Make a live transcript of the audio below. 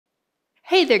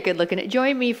Hey there, good looking.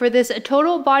 Join me for this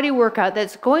total body workout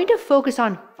that's going to focus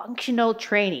on functional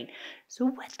training. So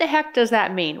what the heck does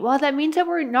that mean? Well, that means that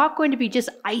we're not going to be just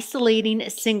isolating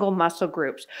single muscle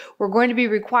groups. We're going to be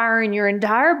requiring your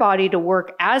entire body to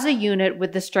work as a unit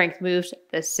with the strength moves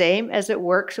the same as it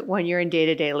works when you're in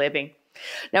day-to-day living.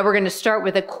 Now we're going to start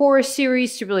with a core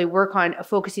series to really work on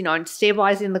focusing on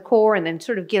stabilizing the core and then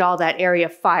sort of get all that area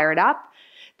fired up.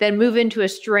 Then move into a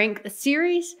strength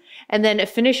series, and then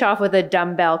finish off with a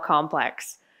dumbbell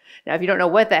complex. Now, if you don't know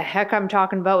what the heck I'm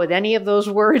talking about with any of those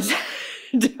words,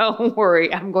 don't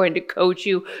worry, I'm going to coach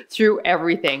you through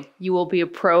everything. You will be a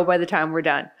pro by the time we're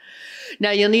done.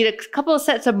 Now, you'll need a couple of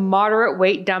sets of moderate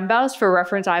weight dumbbells. For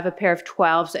reference, I have a pair of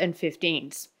 12s and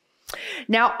 15s.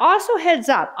 Now, also heads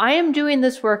up, I am doing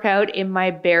this workout in my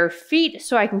bare feet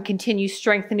so I can continue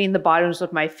strengthening the bottoms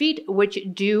of my feet, which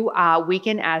do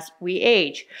weaken as we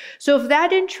age. So if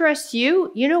that interests you,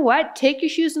 you know what? Take your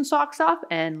shoes and socks off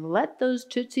and let those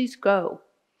tootsies go.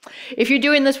 If you're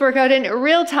doing this workout in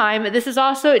real time, this is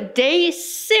also day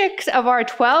 6 of our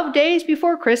 12 days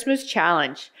before Christmas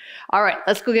challenge. All right,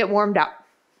 let's go get warmed up.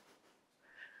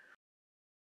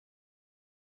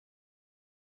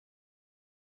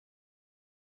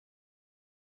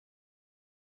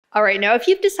 All right, now if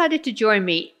you've decided to join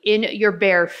me in your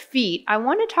bare feet, I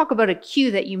want to talk about a cue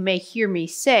that you may hear me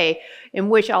say in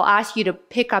which I'll ask you to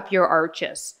pick up your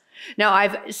arches. Now,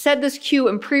 I've said this cue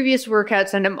in previous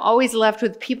workouts and I'm always left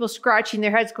with people scratching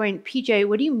their heads going, PJ,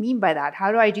 what do you mean by that?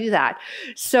 How do I do that?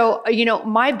 So,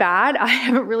 my bad. I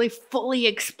haven't really fully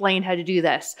explained how to do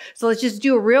this. So let's just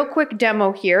do a real quick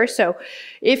demo here. So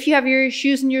if you have your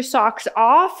shoes and your socks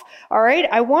off, all right,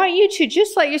 I want you to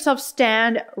just let yourself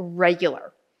stand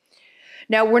regular.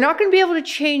 Now, we're not going to be able to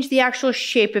change the actual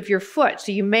shape of your foot.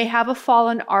 So you may have a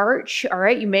fallen arch, all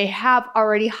right? You may have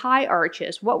already high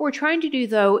arches. What we're trying to do,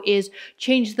 though, is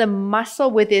change the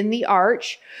muscle within the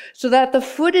arch so that the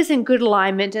foot is in good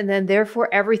alignment and then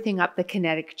therefore everything up the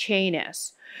kinetic chain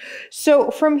is. So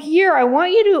from here, I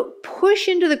want you to push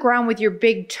into the ground with your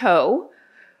big toe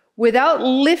without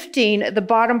lifting the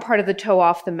bottom part of the toe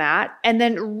off the mat, and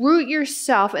then root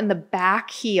yourself in the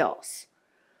back heels.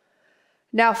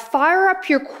 Now fire up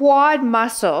your quad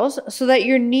muscles so that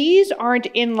your knees aren't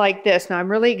in like this. Now I'm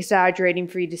really exaggerating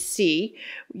for you to see.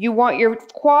 You want your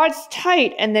quads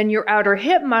tight and then your outer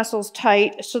hip muscles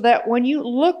tight so that when you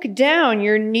look down,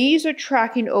 your knees are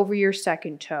tracking over your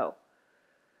second toe.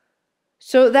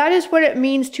 So that is what it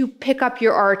means to pick up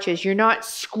your arches. You're not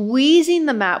squeezing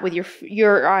the mat with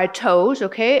your toes,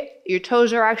 okay? Your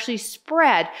toes are actually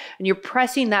spread and you're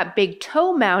pressing that big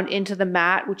toe mound into the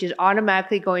mat, which is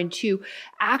automatically going to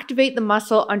activate the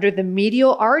muscle under the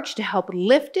medial arch to help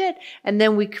lift it. And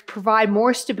then we provide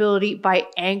more stability by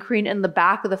anchoring in the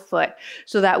back of the foot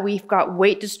so that we've got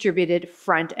weight distributed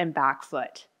front and back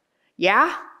foot.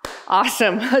 Yeah?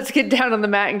 Awesome. Let's get down on the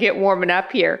mat and get warming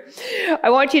up here. I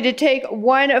want you to take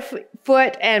one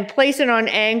foot and place it on an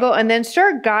angle and then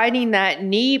start guiding that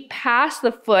knee past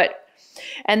the foot.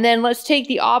 And then let's take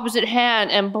the opposite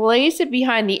hand and place it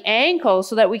behind the ankle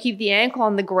so that we keep the ankle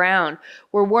on the ground.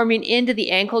 We're warming into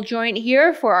the ankle joint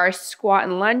here for our squat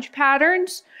and lunge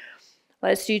patterns.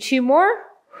 Let's do 2 more.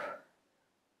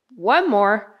 1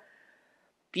 more.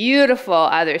 Beautiful.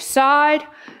 Other side.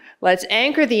 Let's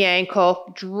anchor the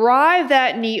ankle, drive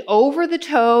that knee over the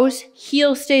toes,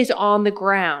 heel stays on the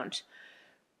ground.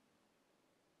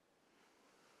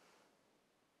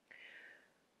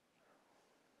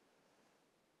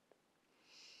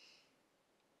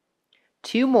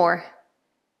 Two more.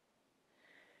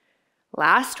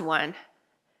 Last one.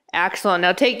 Excellent.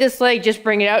 Now take this leg, just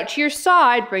bring it out to your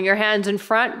side, bring your hands in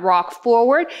front, rock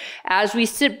forward. As we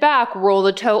sit back, roll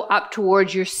the toe up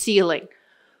towards your ceiling.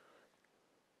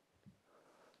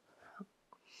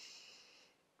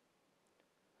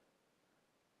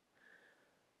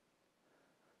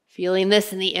 Feeling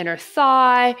this in the inner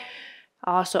thigh,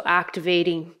 also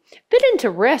activating a bit into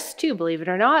wrist too, believe it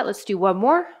or not. Let's do 1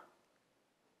 more.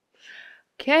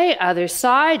 Okay, other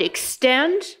side,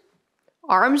 extend,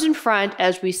 arms in front.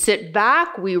 As we sit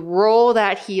back, we roll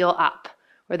that heel up,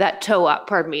 or that toe up,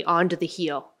 pardon me, onto the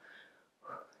heel.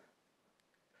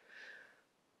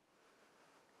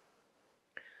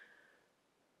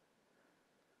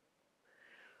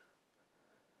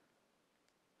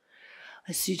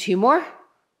 Let's do 2 more.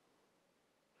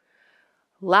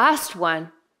 Last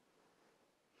one.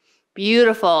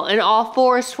 Beautiful. And all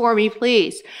fours for me,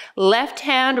 please. Left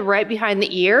hand right behind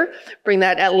the ear. Bring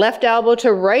that left elbow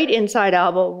to right inside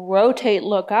elbow. Rotate,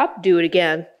 look up. Do it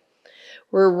again.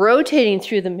 We're rotating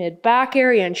through the mid-back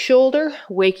area and shoulder,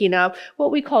 waking up what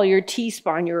we call your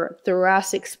T-spine, your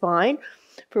thoracic spine.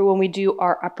 for when we do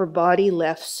our upper body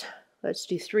lifts. Let's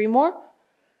do 3 more.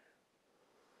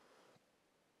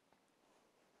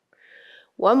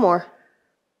 1 more.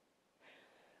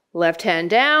 Left hand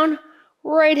down,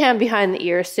 right hand behind the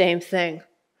ear, same thing.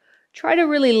 Try to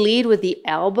really lead with the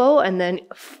elbow and then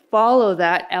follow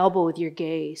that elbow with your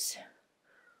gaze.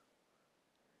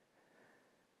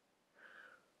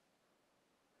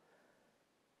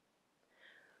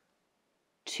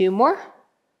 Two more.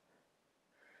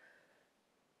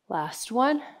 Last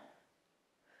one.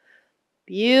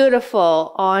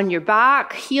 Beautiful. On your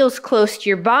back, heels close to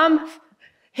your bum,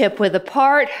 hip width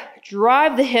apart.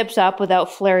 Drive the hips up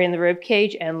without flaring the rib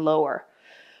cage and lower.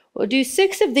 We'll do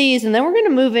 6 of these and then we're going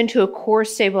to move into a core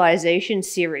stabilization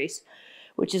series,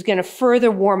 which is going to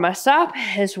further warm us up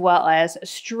as well as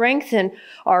strengthen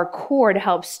our core to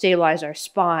help stabilize our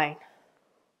spine.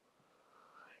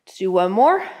 Let's do 1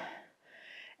 more.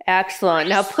 Excellent.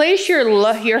 Now place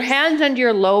your hands under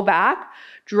your low back,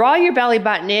 draw your belly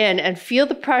button in and feel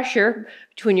the pressure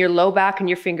between your low back and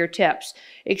your fingertips.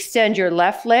 Extend your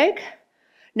left leg.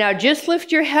 Now just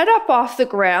lift your head up off the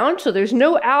ground, so there's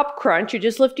no ab crunch, you're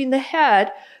just lifting the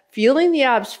head, feeling the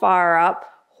abs fire up.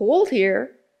 Hold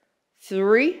here.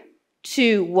 3,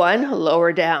 2, 1,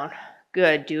 lower down.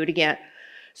 Good, do it again.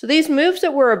 So these moves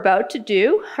that we're about to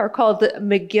do are called the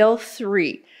McGill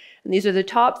 3. And these are the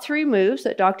top 3 moves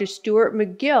that Dr. Stuart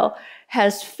McGill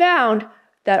has found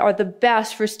that are the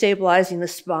best for stabilizing the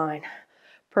spine.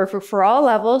 Perfect for all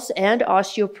levels and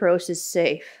osteoporosis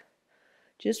safe.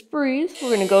 Just breathe. We're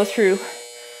going to go through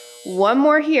 1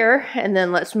 more here, and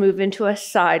then let's move into a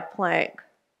side plank.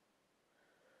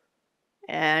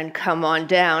 And come on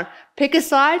down. Pick a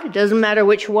side, it doesn't matter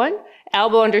which one.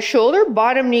 Elbow under shoulder,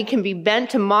 bottom knee can be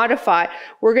bent to modify.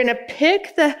 We're going to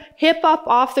pick the hip up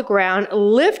off the ground,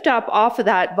 lift up off of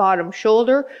that bottom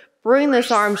shoulder, bring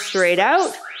this arm straight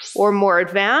out, or more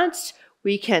advanced,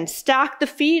 we can stack the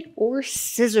feet or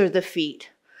scissor the feet.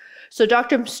 So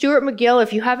Dr. Stuart McGill,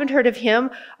 if you haven't heard of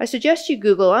him, I suggest you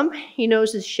Google him. He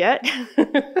knows his shit.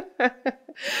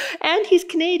 And he's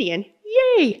Canadian.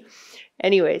 Yay!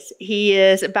 Anyways, he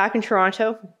is back in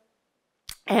Toronto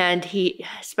and he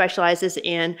specializes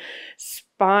in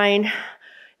spine,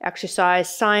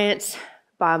 exercise, science,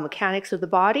 biomechanics of the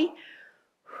body.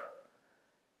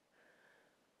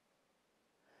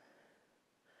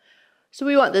 So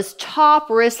we want this top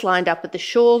wrist lined up with the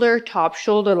shoulder, top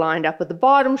shoulder lined up with the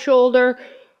bottom shoulder,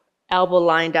 elbow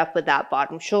lined up with that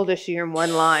bottom shoulder so you're in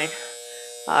one line.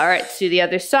 All right, let's do the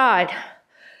other side.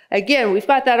 Again, we've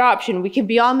got that option. We can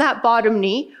be on that bottom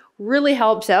knee, really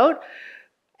helps out.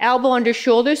 Elbow under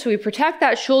shoulder, so we protect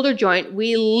that shoulder joint.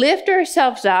 We lift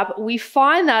ourselves up. We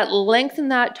find that length in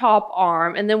that top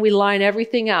arm, and then we line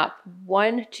everything up.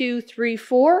 1, 2, 3,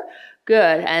 4.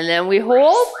 Good. And then we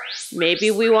hold.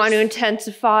 Maybe we want to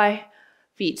intensify.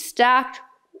 Feet stacked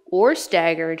or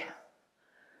staggered.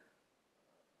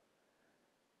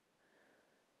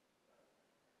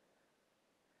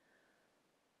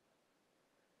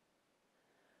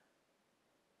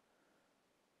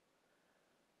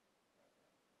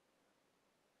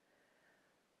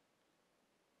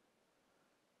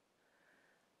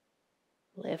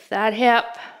 Lift that hip.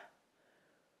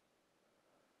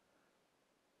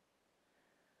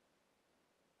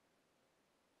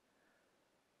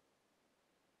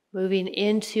 Moving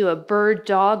into a bird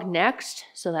dog next.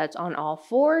 So that's on all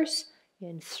fours.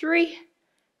 In 3,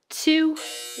 2,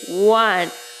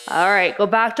 1. All right, go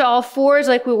back to all fours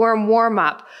like we were in warm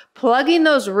up. Plugging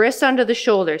those wrists under the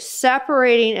shoulders,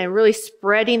 separating and really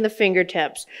spreading the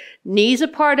fingertips. Knees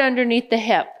apart underneath the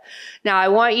hip. Now I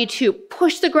want you to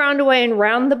push the ground away and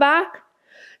round the back.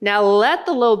 Now let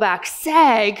the low back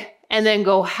sag and then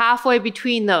go halfway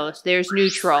between those. There's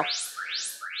neutral.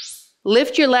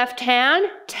 Lift your left hand,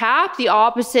 tap the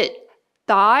opposite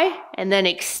thigh, and then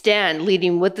extend,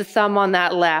 leading with the thumb on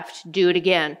that left. Do it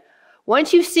again.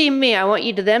 Once you've seen me, I want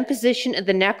you to then position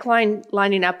the neckline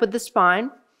lining up with the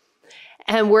spine.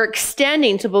 And we're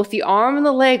extending so both the arm and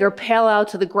the leg are parallel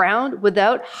to the ground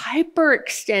without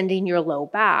hyperextending your low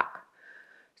back.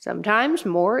 Sometimes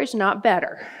more is not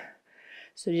better.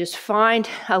 So just find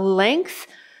a length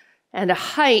and a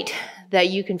height that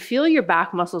you can feel your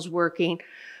back muscles working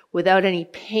without any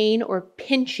pain or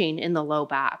pinching in the low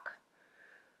back.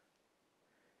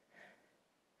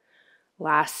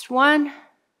 Last one.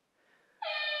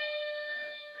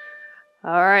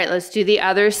 All right, let's do the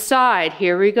other side.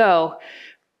 Here we go.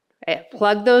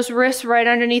 Plug those wrists right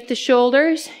underneath the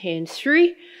shoulders. In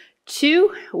 3,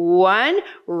 2, 1.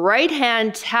 Right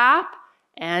hand tap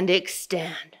and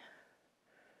extend.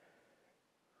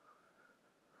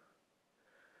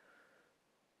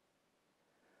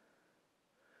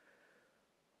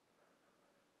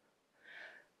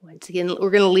 Once again,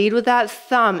 we're going to lead with that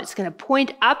thumb. It's going to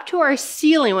point up to our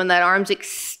ceiling when that arm's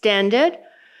extended.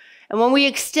 And when we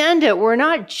extend it, we're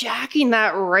not jacking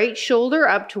that right shoulder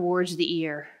up towards the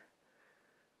ear.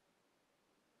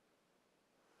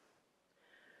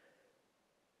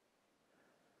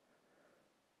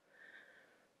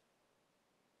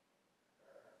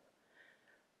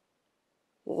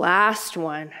 Last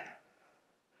one.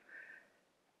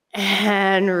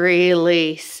 And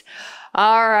release.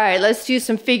 All right, let's do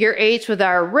some figure eights with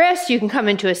our wrists. You can come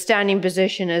into a standing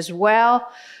position as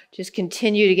well. Just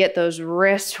continue to get those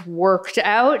wrists worked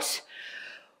out.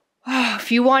 If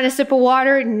you want a sip of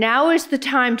water, now is the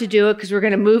time to do it because we're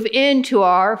going to move into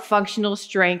our functional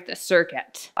strength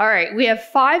circuit. All right, we have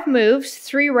 5 moves,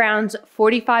 3 rounds,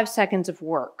 45 seconds of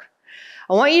work.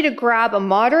 I want you to grab a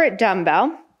moderate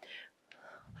dumbbell.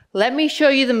 Let me show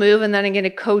you the move and then I'm going to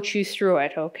coach you through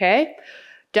it, okay?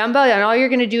 Dumbbell, and all you're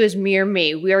going to do is mirror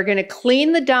me. We are going to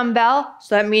clean the dumbbell,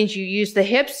 so that means you use the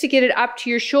hips to get it up to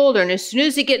your shoulder, and as soon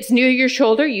as it gets near your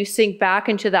shoulder, you sink back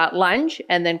into that lunge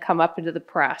and then come up into the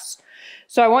press.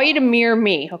 So I want you to mirror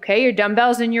me, okay? Your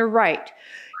dumbbell's in your right.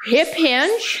 Hip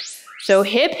hinge. So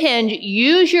hip hinge,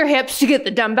 use your hips to get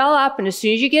the dumbbell up, and as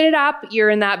soon as you get it up, you're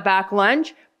in that back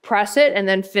lunge. Press it and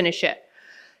then finish it.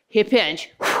 Hip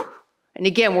hinge. And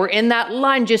again, we're in that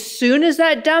lunge as soon as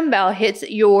that dumbbell hits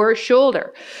your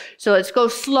shoulder. So let's go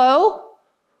slow.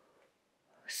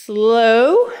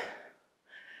 Slow.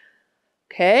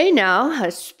 Okay, now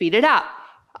let's speed it up.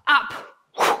 Up.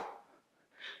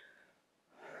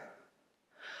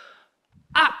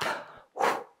 Up.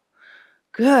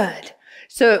 Good.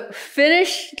 So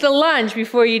finish the lunge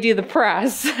before you do the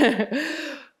press.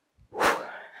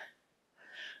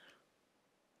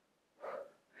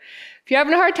 If you're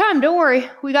having a hard time, don't worry.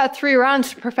 We got 3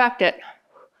 rounds to perfect it.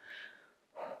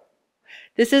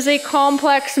 This is a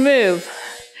complex move,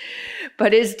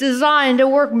 but it's designed to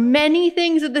work many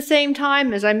things at the same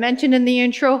time, as I mentioned in the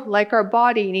intro, like our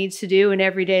body needs to do in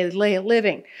everyday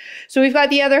living. So we've got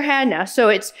the other hand now. So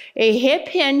it's a hip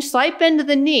hinge, slight bend to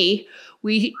the knee.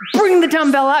 We bring the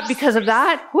dumbbell up because of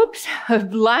that. Whoops,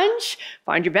 lunge.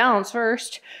 Find your balance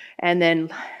first, and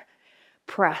then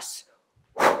press.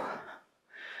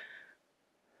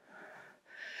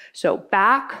 So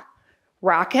back,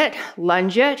 rock it,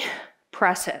 lunge it,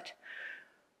 press it.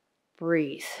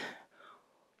 Breathe.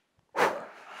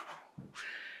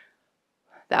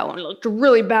 That one looked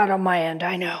really bad on my end,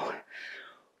 I know.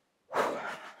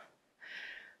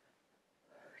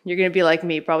 You're going to be like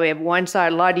me, probably have one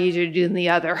side a lot easier to do than the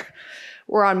other.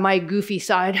 We're on my goofy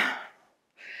side.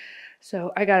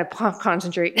 So I got to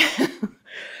concentrate.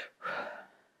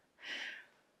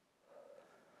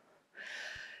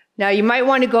 Now you might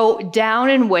want to go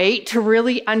down in weight to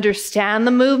really understand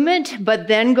the movement, but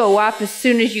then go up as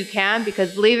soon as you can,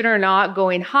 because believe it or not,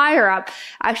 going higher up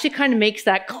actually kind of makes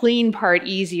that clean part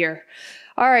easier.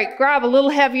 All right, grab a little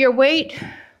heavier weight.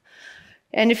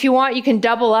 And if you want, you can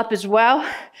double up as well.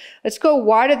 Let's go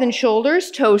wider than shoulders,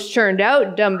 toes turned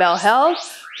out, dumbbell held.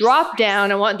 Drop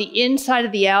down. I want the inside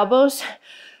of the elbows,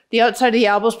 the outside of the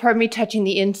elbows, pardon me, touching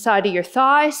the inside of your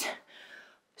thighs.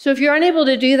 So if you're unable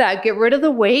to do that, get rid of the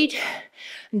weight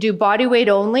and do body weight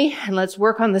only, and let's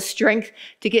work on the strength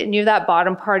to get near that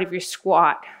bottom part of your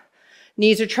squat.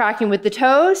 Knees are tracking with the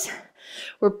toes.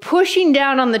 We're pushing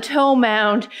down on the toe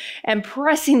mound and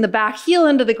pressing the back heel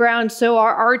into the ground so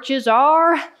our arches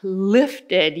are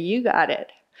lifted. You got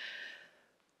it.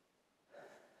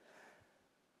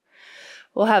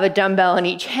 We'll have a dumbbell in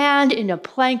each hand in a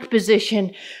plank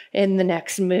position in the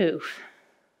next move.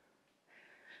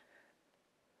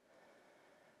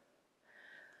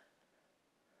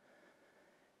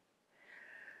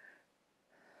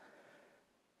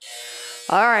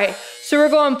 All right, so we're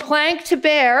going plank to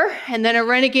bear and then a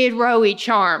renegade row each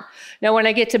arm. Now when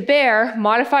I get to bear,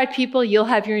 modified people, you'll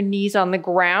have your knees on the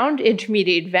ground.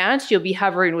 Intermediate advanced, you'll be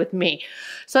hovering with me.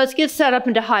 So let's get set up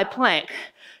into high plank.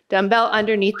 Dumbbell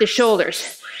underneath the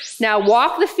shoulders. Now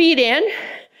walk the feet in.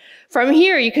 From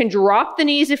here, you can drop the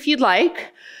knees if you'd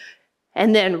like.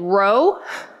 And then row,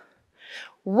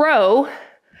 row,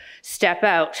 step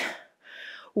out.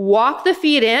 Walk the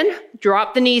feet in,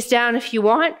 drop the knees down if you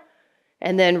want.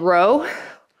 And then row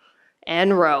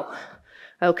and row.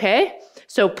 Okay?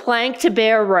 So plank to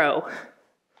bear row.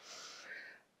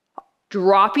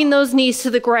 Dropping those knees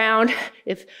to the ground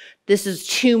if this is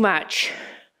too much.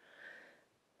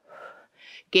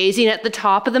 Gazing at the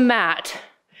top of the mat.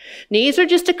 Knees are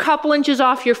just a couple inches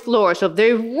off your floor, so if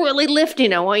they're really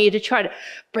lifting, I want you to try to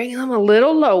bring them a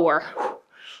little lower.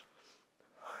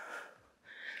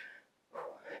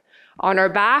 On our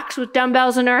backs with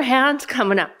dumbbells in our hands,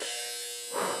 coming up.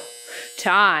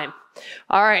 Time.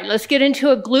 All right, let's get into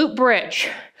a glute bridge.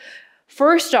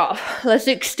 First off, let's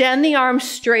extend the arms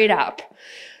straight up.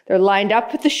 They're lined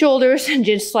up with the shoulders and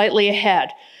just slightly ahead.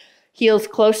 Heels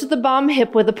close to the bum,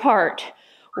 hip width apart.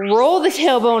 Roll the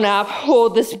tailbone up,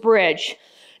 hold this bridge.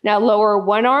 Now lower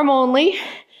one arm only.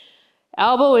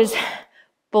 Elbow is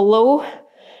below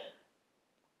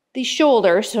the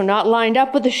shoulder, so not lined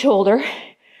up with the shoulder.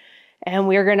 And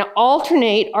we're gonna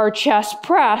alternate our chest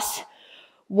press.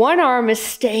 One arm is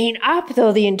staying up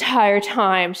though the entire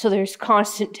time, so there's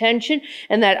constant tension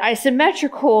and that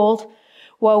isometric hold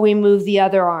while we move the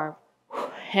other arm.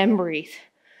 And breathe.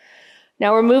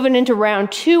 Now we're moving into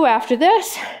round 2 after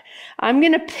this. I'm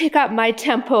gonna pick up my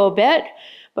tempo a bit,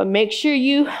 but make sure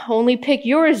you only pick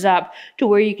yours up to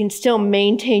where you can still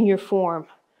maintain your form.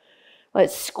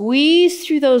 Let's squeeze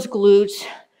through those glutes,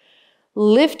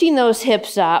 lifting those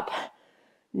hips up,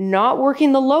 not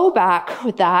working the low back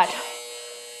with that.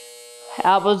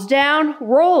 Elbows down,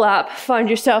 roll up, find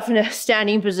yourself in a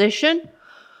standing position.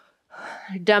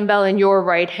 Dumbbell in your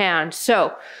right hand.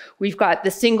 So we've got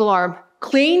the single arm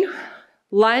clean,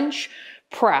 lunge,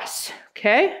 press,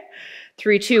 okay?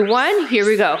 3, 2, 1, here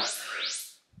we go.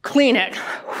 Clean it,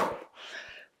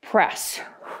 press,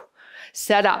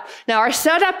 set up. Now our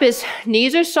setup is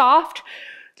knees are soft,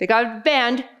 they got to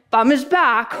bend, bum is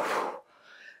back,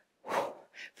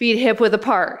 feet hip width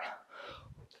apart.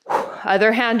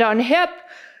 Other hand on hip,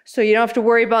 so you don't have to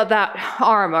worry about that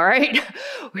arm, all right?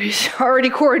 We're already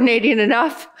coordinating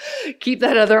enough. Keep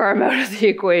that other arm out of the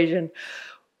equation.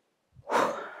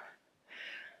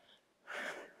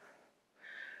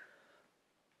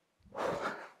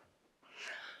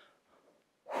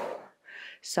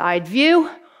 Side view.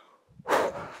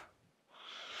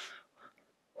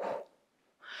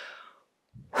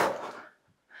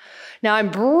 Now I'm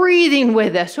breathing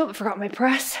with this. Oh, I forgot my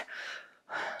press.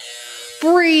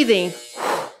 Breathing.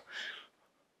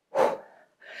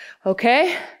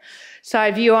 Okay,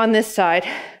 side view on this side.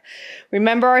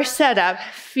 Remember our setup,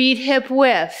 feet hip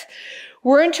width.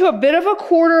 We're into a bit of a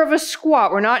quarter of a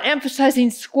squat. We're not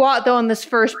emphasizing squat though in this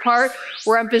first part.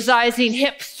 We're emphasizing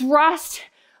hip thrust,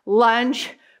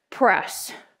 lunge,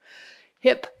 press.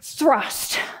 Hip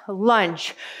thrust,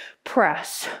 lunge,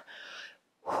 press.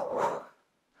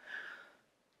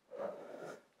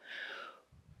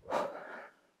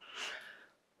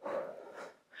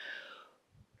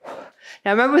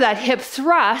 Now remember that hip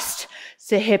thrust,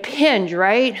 it's a hip hinge,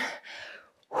 right?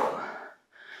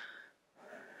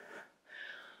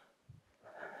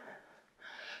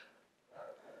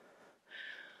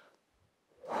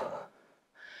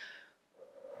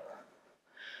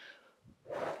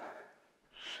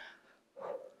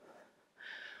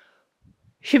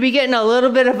 Should be getting a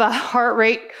little bit of a heart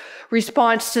rate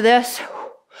response to this.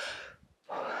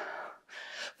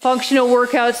 Functional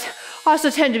workouts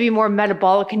also tend to be more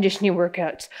metabolic conditioning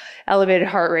workouts, elevated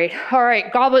heart rate. All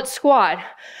right, goblet squat.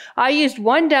 I used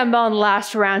 1 dumbbell in the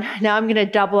last round. Now I'm gonna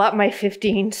double up my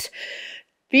 15s.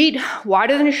 Feet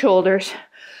wider than the shoulders.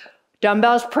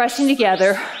 Dumbbells pressing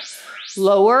together.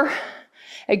 Lower.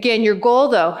 Again, your goal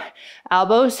though,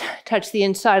 elbows touch the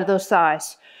inside of those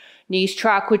thighs. Knees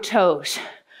track with toes.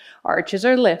 Arches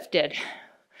are lifted.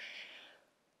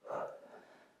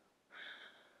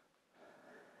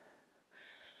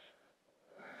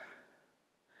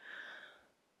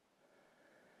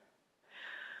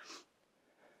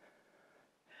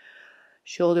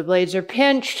 Shoulder blades are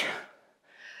pinched.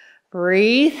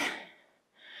 Breathe.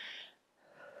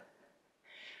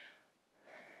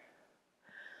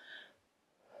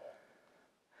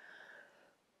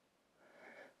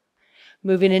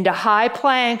 Moving into high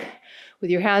plank with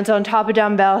your hands on top of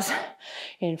dumbbells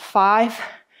in 5,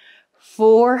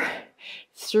 4,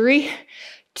 3,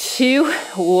 2,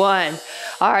 1.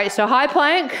 All right, so high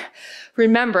plank.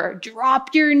 Remember,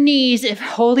 drop your knees if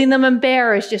holding them in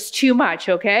bear is just too much,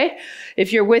 okay?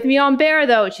 If you're with me on bear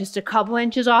though, it's just a couple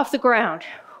inches off the ground.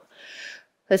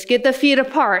 Let's get the feet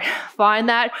apart. Find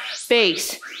that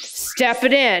base. Step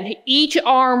it in. Each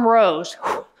arm rose.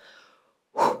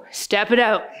 Step it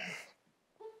out.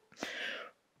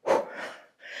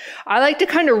 I like to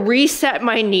kind of reset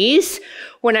my knees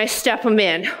when I step them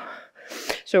in.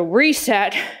 So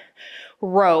reset,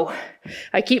 row.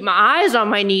 I keep my eyes on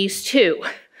my knees too.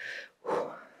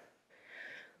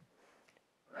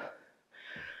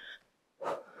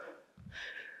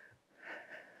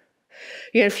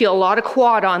 You're gonna feel a lot of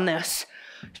quad on this,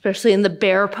 especially in the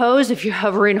bear pose if you're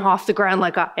hovering off the ground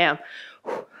like I am.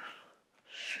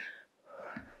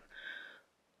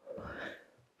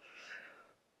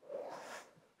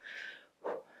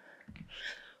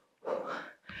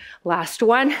 Last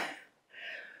one.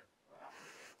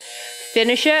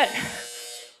 Finish it.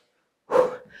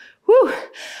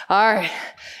 All right,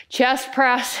 chest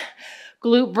press,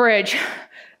 glute bridge.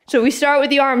 So we start with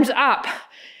the arms up,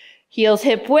 heels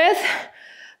hip width,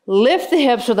 lift the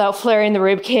hips without flaring the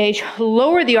rib cage,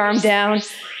 lower the arm down,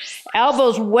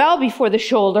 elbows well before the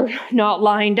shoulder, not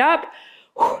lined up,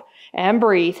 and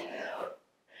breathe.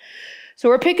 So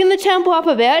we're picking the tempo up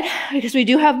a bit because we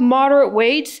do have moderate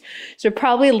weights, so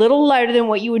probably a little lighter than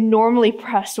what you would normally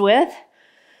press with.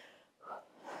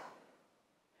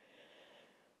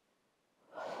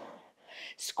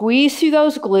 Squeeze through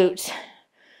those glutes.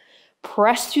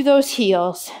 Press through those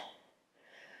heels.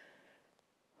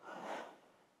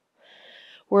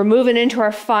 We're moving into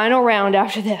our final round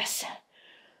after this.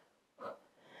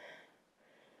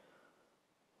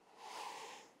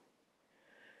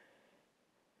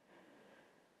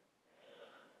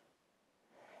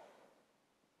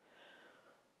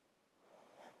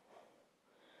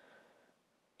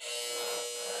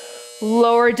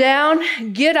 Lower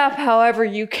down, get up however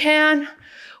you can.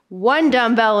 One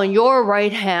dumbbell in your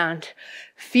right hand.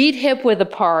 Feet hip width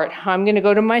apart. I'm going to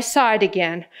go to my side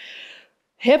again.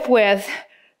 Hip width,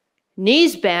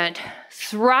 knees bent,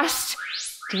 thrust,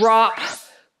 drop,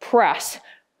 press.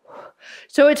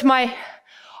 So it's my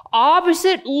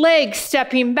opposite leg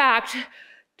stepping back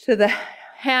to the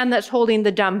hand that's holding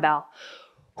the dumbbell.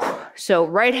 So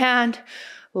right hand,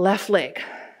 left leg.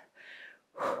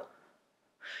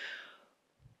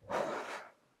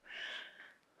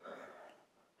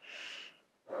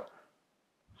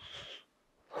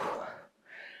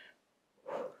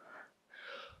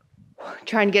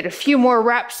 Try and get a few more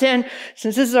reps in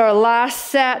since this is our last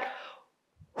set.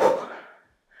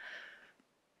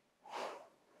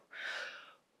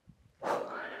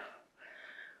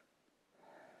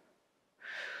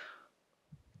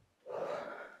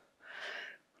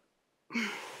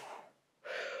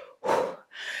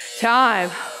 Time.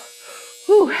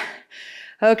 Whew.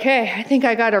 Okay, I think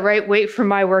I got a right weight for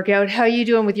my workout. How are you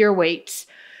doing with your weights?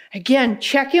 Again,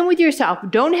 check in with yourself.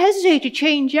 Don't hesitate to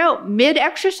change out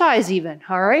mid-exercise even,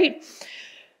 all right?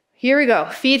 Here we go,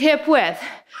 feet hip width.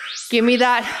 Give me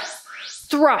that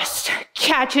thrust.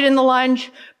 Catch it in the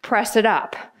lunge, press it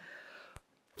up.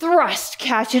 Thrust,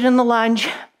 catch it in the lunge,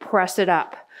 press it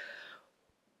up.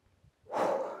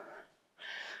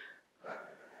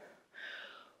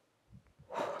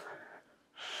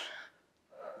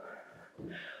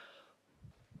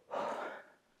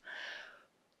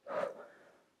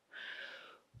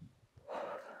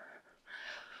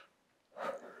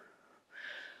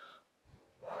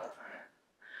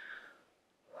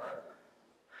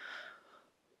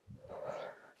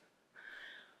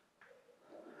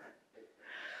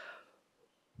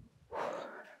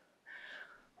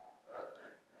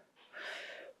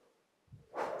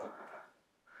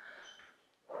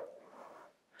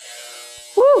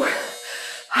 Woo!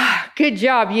 Good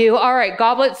job, you. All right,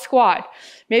 goblet squat.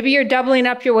 Maybe you're doubling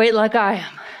up your weight like I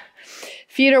am.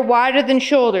 Feet are wider than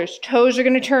shoulders. Toes are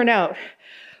going to turn out.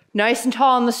 Nice and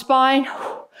tall on the spine.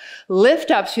 Lift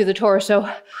up through the torso.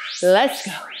 Let's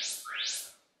go.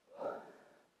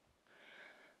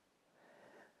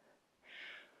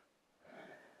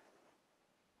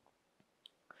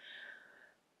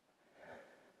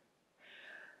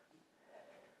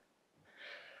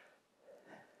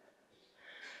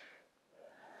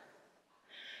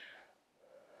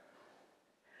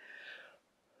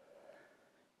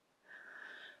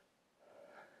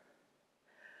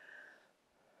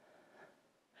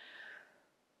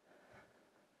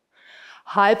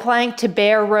 High plank to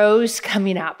bear rows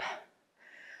coming up.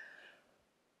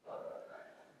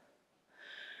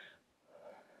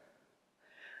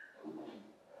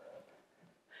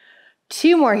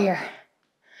 Two more here.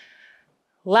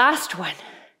 Last one.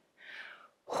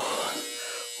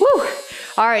 Woo.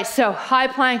 All right, so high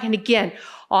plank, and again,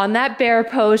 on that bear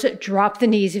pose, drop the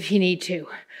knees if you need to.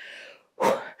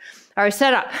 All right,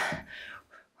 set up.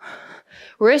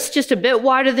 Wrists just a bit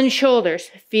wider than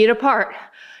shoulders, feet apart.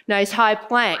 Nice high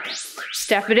plank.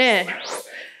 Step it in.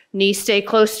 Knees stay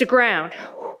close to ground.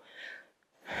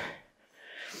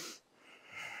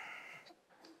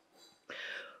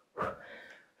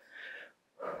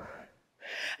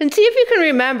 And see if you can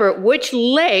remember which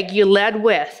leg you led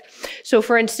with. So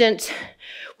for instance,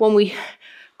 when we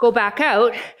go back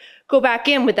out, go back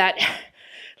in with that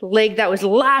leg that was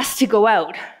last to go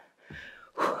out.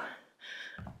 I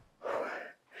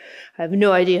have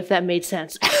no idea if that made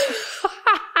sense.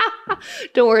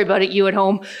 Don't worry about it, you at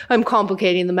home. I'm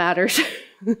complicating the matters.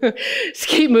 Just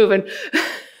keep moving.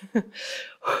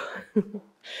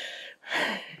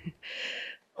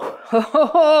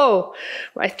 Oh,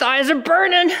 my thighs are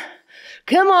burning.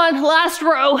 Come on, last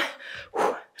row.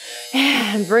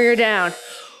 And bring her down.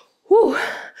 Whew.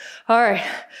 All right,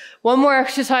 one more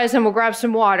exercise and we'll grab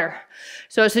some water.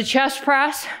 So it's a chest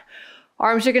press.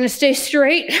 Arms are gonna stay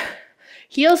straight.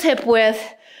 Heels hip width.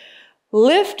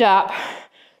 Lift up.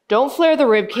 Don't flare the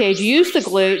rib cage. Use the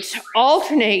glutes.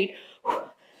 Alternate.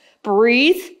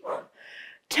 Breathe.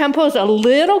 Tempo's a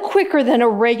little quicker than a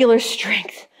regular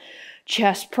strength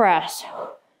chest press.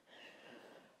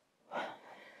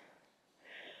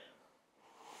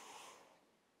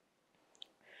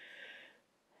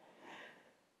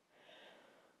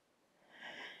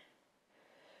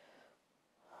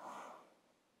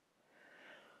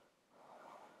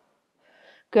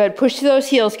 Good, push to those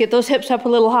heels, get those hips up a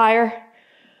little higher.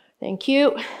 Thank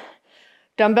you.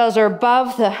 Dumbbells are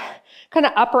above the kind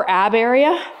of upper ab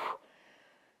area.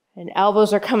 And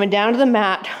elbows are coming down to the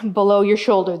mat below your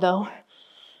shoulder though.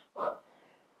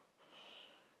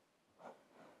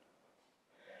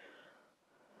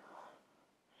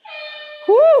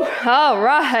 Woo, all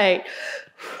right.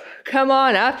 Come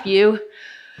on up, you.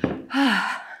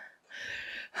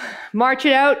 March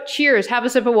it out, cheers, have a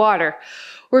sip of water.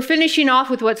 We're finishing off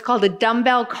with what's called a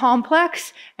dumbbell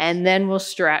complex, and then we'll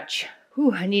stretch.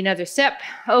 Whew, I need another sip.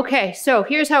 Okay, so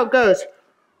here's how it goes.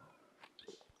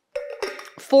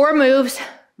 4 moves,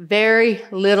 very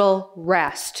little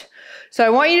rest. So I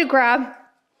want you to grab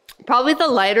probably the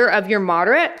lighter of your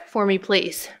moderate for me,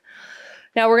 please.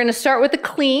 Now we're gonna start with the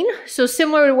clean, so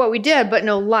similar to what we did, but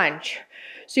no lunge.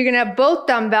 So you're gonna have both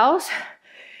dumbbells,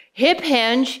 hip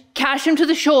hinge, catch them to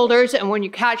the shoulders, and when you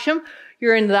catch them,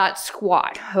 you're in that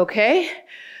squat, okay?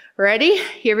 Ready?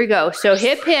 Here we go. So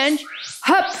hip hinge,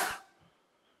 up.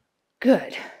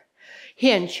 Good.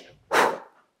 Hinge.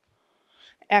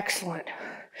 Excellent.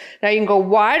 Now you can go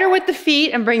wider with the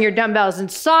feet and bring your dumbbells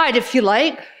inside if you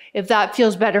like, if that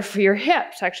feels better for your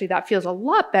hips. Actually, that feels a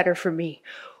lot better for me.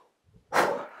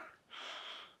 All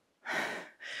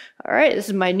right, this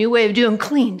is my new way of doing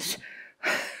cleans.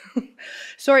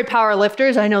 Sorry, power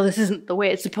lifters, I know this isn't the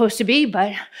way it's supposed to be,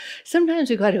 but sometimes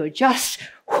we've got to adjust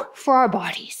for our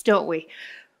bodies, don't we?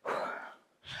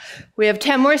 We have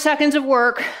 10 more seconds of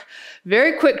work.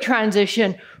 Very quick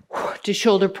transition to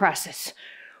shoulder presses.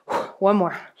 One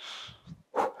more.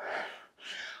 All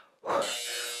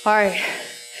right.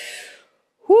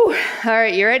 All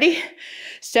right, you ready?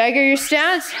 Stagger your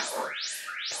stance.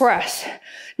 Press.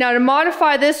 Now to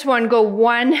modify this one, go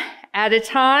one at a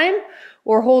time,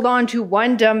 or hold on to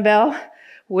one dumbbell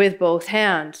with both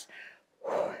hands.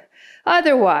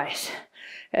 Otherwise,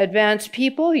 advanced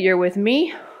people, you're with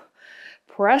me,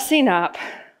 pressing up,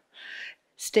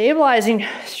 stabilizing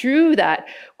through that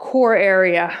core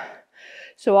area.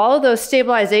 So all of those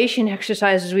stabilization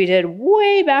exercises we did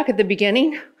way back at the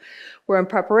beginning were in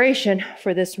preparation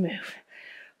for this move.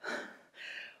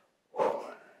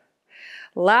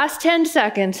 Last 10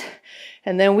 seconds,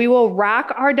 and then we will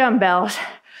rack our dumbbells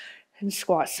and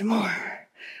squat some more.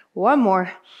 One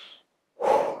more.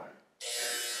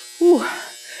 Whew.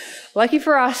 Lucky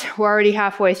for us, we're already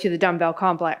halfway through the dumbbell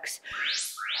complex.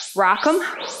 Rock them,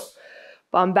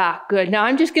 bum back. Good. Now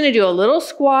I'm just gonna do a little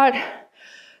squat.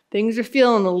 Things are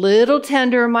feeling a little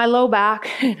tender in my low back,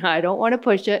 and I don't wanna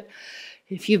push it.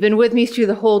 If you've been with me through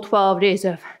the whole 12 days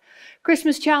of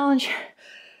Christmas challenge,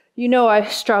 you know I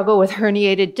struggle with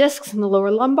herniated discs in the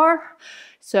lower lumbar.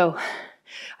 So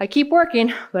I keep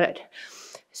working, but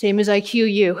same as I cue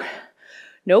you.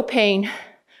 No pain,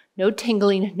 no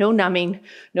tingling, no numbing,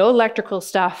 no electrical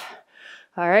stuff.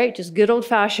 All right, just good old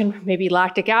fashioned, maybe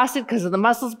lactic acid because of the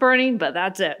muscles burning, but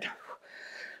that's it.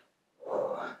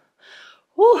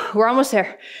 Whew, we're almost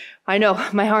there. I know,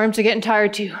 my arms are getting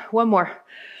tired too. One more.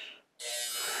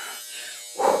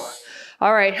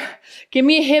 All right, give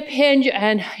me a hip hinge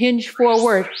and hinge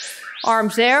forward.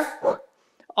 Arms there,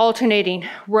 alternating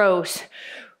rows,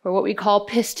 or what we call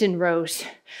piston rows.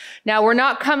 Now we're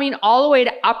not coming all the way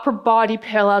to upper body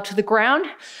parallel to the ground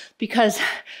because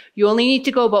you only need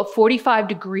to go about 45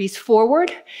 degrees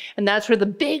forward, and that's where the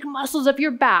big muscles of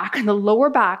your back and the lower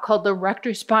back called the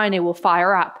rectus spinae will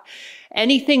fire up.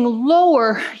 Anything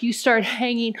lower, you start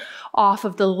hanging off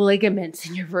of the ligaments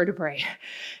in your vertebrae.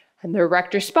 And the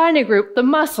rectus spinae group, the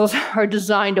muscles, are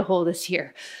designed to hold us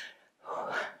here.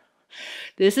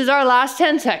 This is our last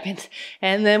 10 seconds,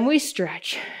 and then we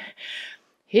stretch.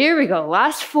 Here we go,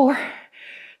 last 4,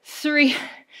 3,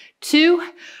 2,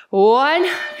 1.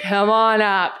 Come on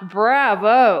up,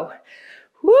 bravo.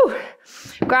 Woo.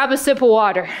 Grab a sip of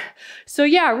water. So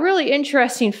yeah, really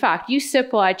interesting fact. You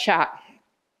sip while I chat.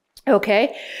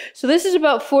 Okay, so this is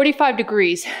about 45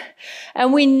 degrees.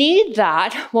 And we need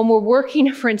that when we're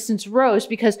working, for instance, rows,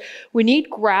 because we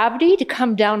need gravity to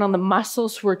come down on the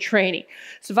muscles we're training.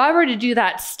 So if I were to do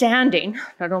that standing,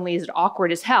 not only is it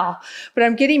awkward as hell, but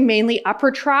I'm getting mainly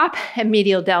upper trap and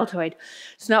medial deltoid.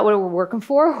 It's not what we're working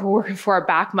for. We're working for our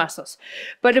back muscles.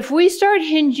 But if we start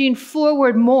hinging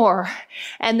forward more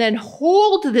and then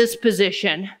hold this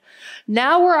position,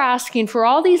 now we're asking for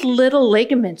all these little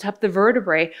ligaments up the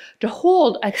vertebrae to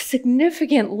hold a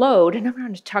significant load. And I'm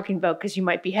not talking about because you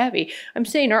might be heavy. I'm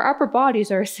saying our upper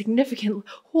bodies are a significant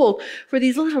hold for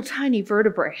these little tiny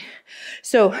vertebrae.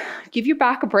 So give your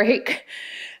back a break.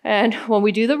 And when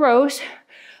we do the rows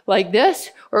like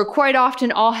this, or quite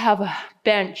often I'll have a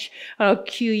bench. I'll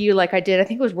cue you like I did. I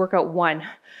think it was workout 1.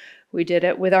 We did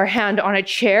it with our hand on a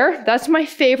chair. That's my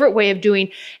favorite way of doing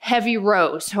heavy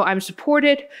rows. So I'm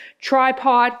supported,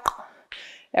 tripod,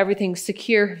 everything's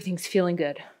secure, everything's feeling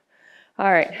good.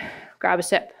 All right, grab a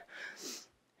sip.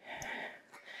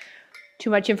 Too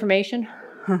much information?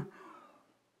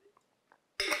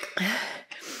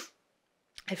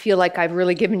 I feel like I've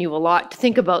really given you a lot to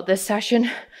think about this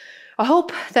session. I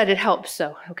hope that it helps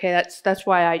though, okay? That's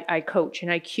why I coach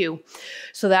and I cue,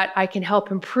 so that I can help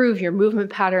improve your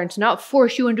movement patterns, not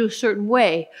force you into a certain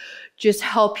way, just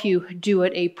help you do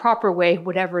it a proper way,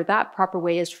 whatever that proper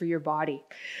way is for your body.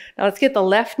 Now let's get the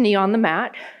left knee on the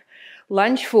mat,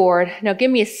 lunge forward. Now give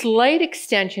me a slight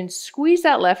extension, squeeze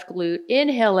that left glute,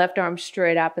 inhale, left arm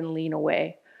straight up and lean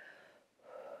away.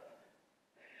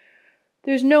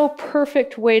 There's no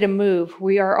perfect way to move.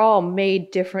 We are all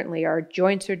made differently. Our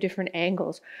joints are different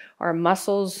angles. Our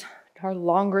muscles are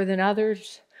longer than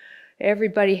others.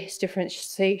 Everybody has different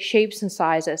shapes and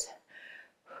sizes.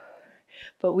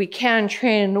 But we can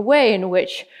train in a way in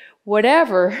which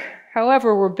however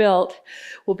we're built,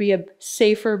 will be a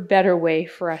safer, better way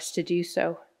for us to do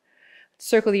so.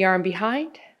 Circle the arm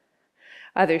behind,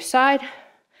 other side.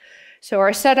 So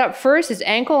our setup first is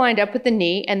ankle lined up with the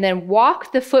knee, and then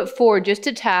walk the foot forward just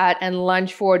a tad and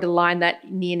lunge forward to line that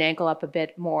knee and ankle up a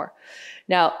bit more.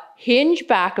 Now hinge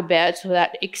back a bit, so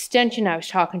that extension I was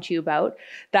talking to you about,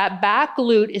 that back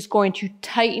glute is going to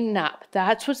tighten up.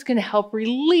 That's what's going to help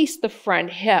release the front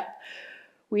hip.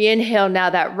 We inhale now,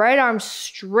 that right arm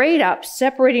straight up,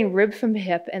 separating rib from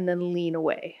hip, and then lean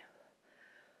away.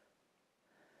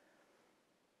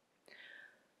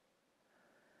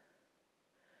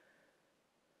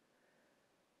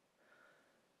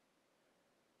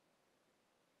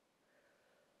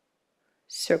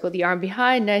 Circle the arm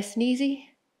behind, nice and easy.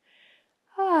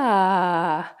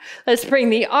 Let's bring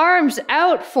the arms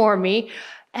out for me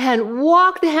and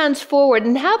walk the hands forward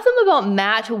and have them about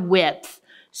mat width.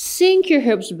 Sink your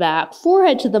hips back,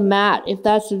 forehead to the mat if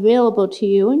that's available to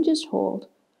you, and just hold.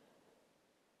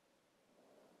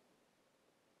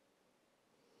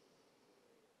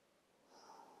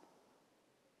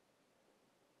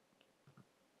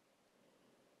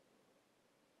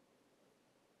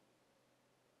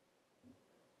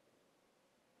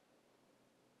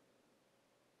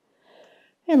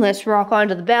 And let's rock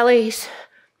onto the bellies,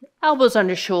 elbows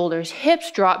under shoulders,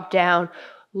 hips drop down,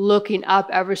 looking up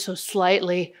ever so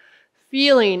slightly,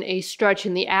 feeling a stretch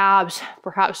in the abs,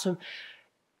 perhaps some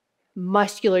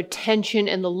muscular tension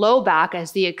in the low back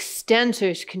as the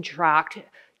extensors contract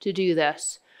to do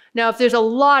this. Now, if there's a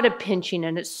lot of pinching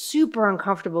and it's super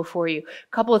uncomfortable for you,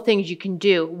 a couple of things you can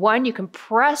do. One, you can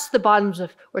press the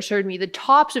the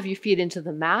tops of your feet into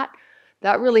the mat.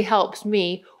 That really helps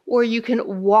me. Or you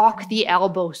can walk the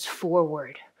elbows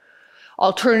forward.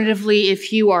 Alternatively,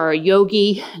 if you are a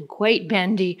yogi and quite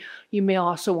bendy, you may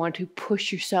also want to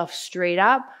push yourself straight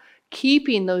up,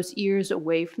 keeping those ears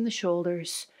away from the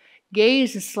shoulders.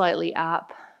 Gaze is slightly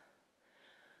up.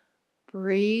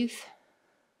 Breathe.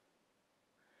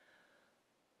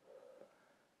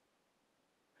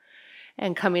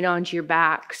 And coming onto your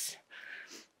backs.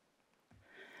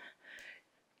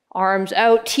 Arms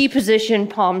out, T position,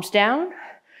 palms down.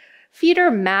 Feet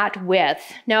are mat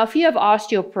width. Now, if you have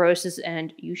osteoporosis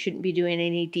and you shouldn't be doing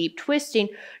any deep twisting,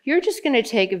 you're just going to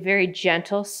take a very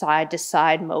gentle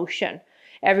side-to-side motion.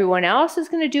 Everyone else is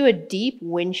going to do a deep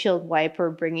windshield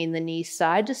wiper, bringing the knees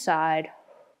side to side.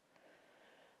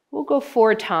 We'll go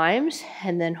 4 times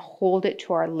and then hold it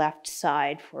to our left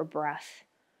side for a breath.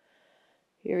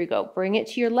 Here we go. Bring it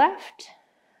to your left.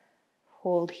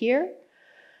 Hold here.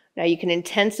 Now you can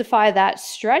intensify that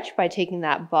stretch by taking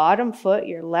that bottom foot,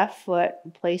 your left foot,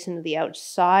 and placing it to the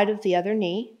outside of the other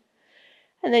knee.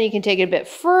 And then you can take it a bit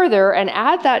further and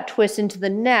add that twist into the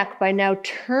neck by now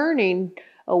turning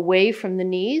away from the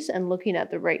knees and looking at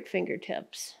the right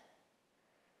fingertips.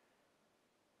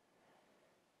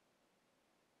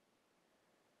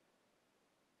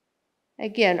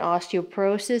 Again,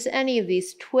 osteoporosis, any of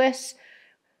these twists,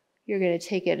 you're going to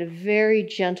take it at a very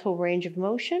gentle range of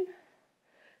motion.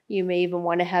 You may even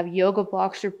want to have yoga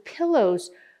blocks or pillows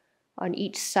on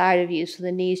each side of you so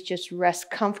the knees just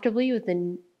rest comfortably with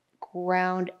the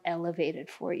ground elevated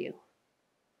for you.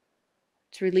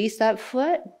 Let's release that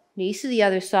foot, knees to the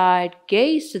other side,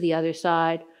 gaze to the other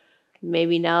side.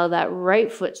 Maybe now that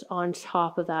right foot's on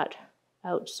top of that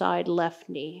outside left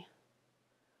knee.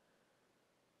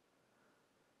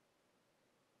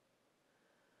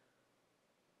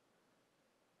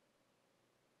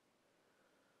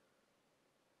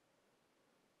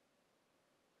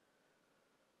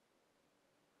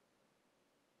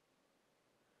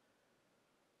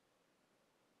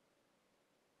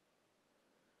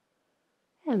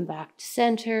 And back to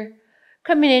center.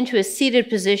 Coming into a seated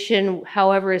position,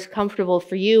 however is comfortable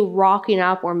for you, rocking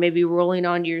up or maybe rolling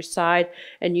onto your side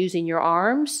and using your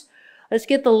arms. Let's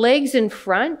get the legs in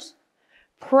front.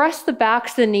 Press the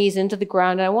backs of the knees into the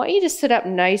ground. And I want you to sit up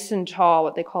nice and tall,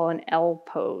 what they call an L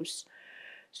pose.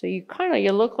 So you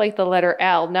look like the letter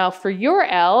L. Now for your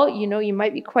L, you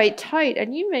might be quite tight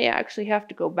and you may actually have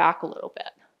to go back a little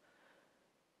bit.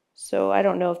 So I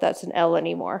don't know if that's an L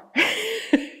anymore.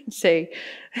 Say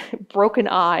broken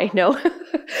eye, no.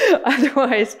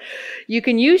 Otherwise, you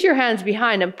can use your hands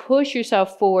behind and push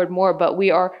yourself forward more, but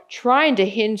we are trying to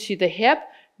hinge to the hip,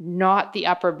 not the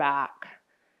upper back.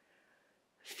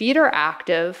 Feet are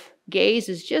active, gaze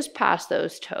is just past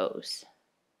those toes.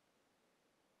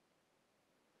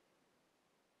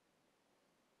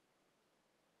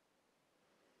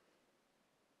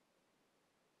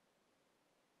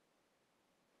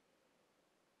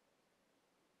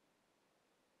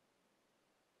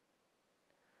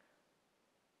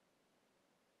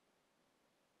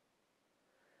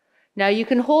 Now you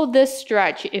can hold this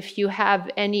stretch if you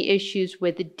have any issues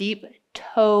with deep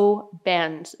toe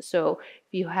bends. So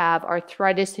if you have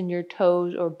arthritis in your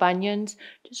toes or bunions,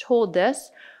 just hold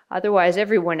this. Otherwise,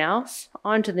 everyone else,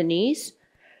 onto the knees.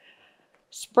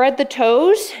 Spread the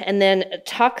toes and then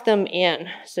tuck them in.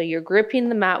 So you're gripping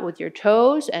the mat with your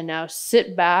toes and now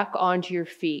sit back onto your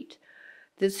feet.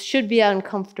 This should be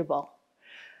uncomfortable.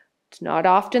 It's not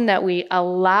often that we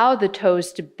allow the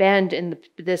toes to bend in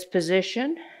this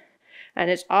position. And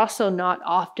it's also not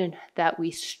often that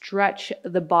we stretch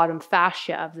the bottom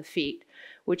fascia of the feet,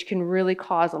 which can really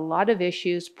cause a lot of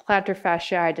issues, plantar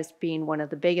fasciitis being one of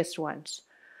the biggest ones.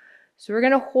 So we're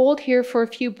going to hold here for a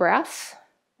few breaths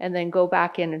and then go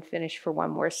back in and finish for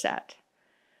one more set.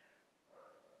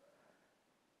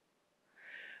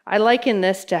 I liken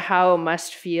this to how it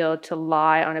must feel to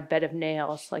lie on a bed of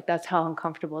nails. Like that's how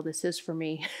uncomfortable this is for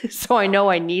me. So I know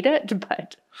I need it,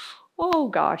 but oh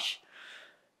gosh.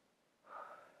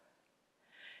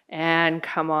 And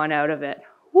come on out of it.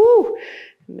 Woo!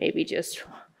 Maybe just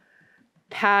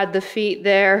pad the feet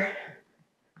there.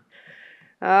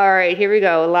 All right, here we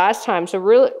go. Last time. So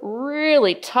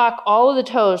really tuck all of the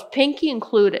toes, pinky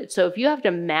included. So if you have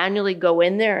to manually go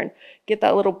in there and get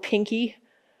that little pinky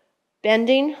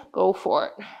bending, go for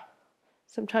it.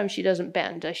 Sometimes she doesn't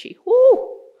bend, does she? Woo!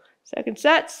 Second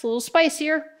set's a little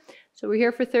spicier. So we're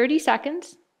here for 30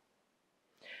 seconds.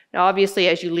 Now, obviously,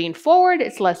 as you lean forward,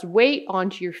 it's less weight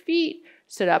onto your feet.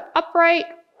 Sit up upright.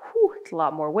 Whew, it's a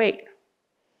lot more weight.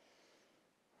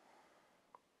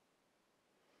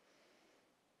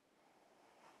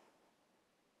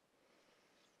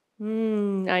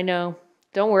 I know.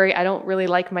 Don't worry. I don't really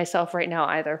like myself right now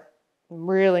either. I'm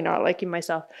really not liking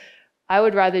myself. I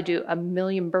would rather do a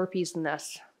million burpees than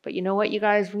this. But you know what, you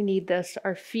guys? We need this.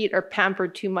 Our feet are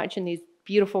pampered too much in these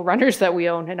beautiful runners that we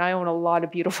own. And I own a lot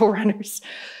of beautiful runners.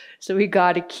 So we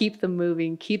got to keep them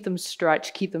moving, keep them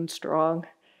stretched, keep them strong.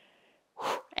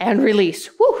 And release.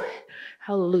 Woo!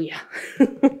 Hallelujah.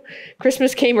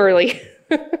 Christmas came early.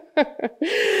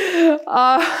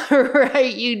 All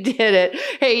right, you did it.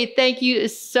 Hey, thank you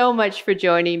so much for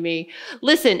joining me.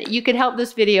 Listen, you can help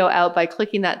this video out by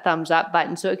clicking that thumbs up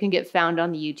button so it can get found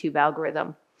on the YouTube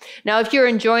algorithm. Now, if you're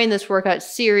enjoying this workout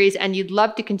series and you'd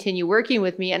love to continue working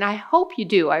with me, and I hope you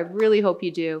do, I really hope you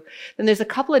do, then there's a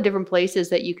couple of different places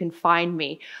that you can find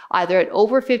me, either at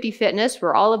Over 50 Fitness,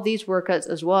 where all of these workouts,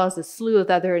 as well as a slew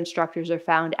of other instructors, are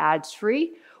found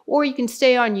ads-free, or you can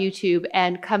stay on YouTube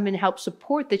and come and help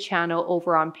support the channel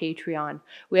over on Patreon.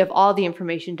 We have all the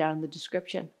information down in the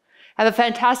description. Have a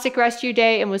fantastic rest of your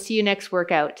day, and we'll see you next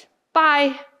workout.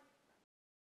 Bye!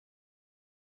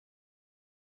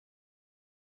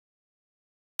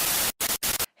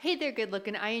 Hey there, good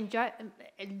looking. I enjoy.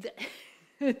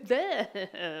 Let's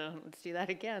do that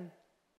again.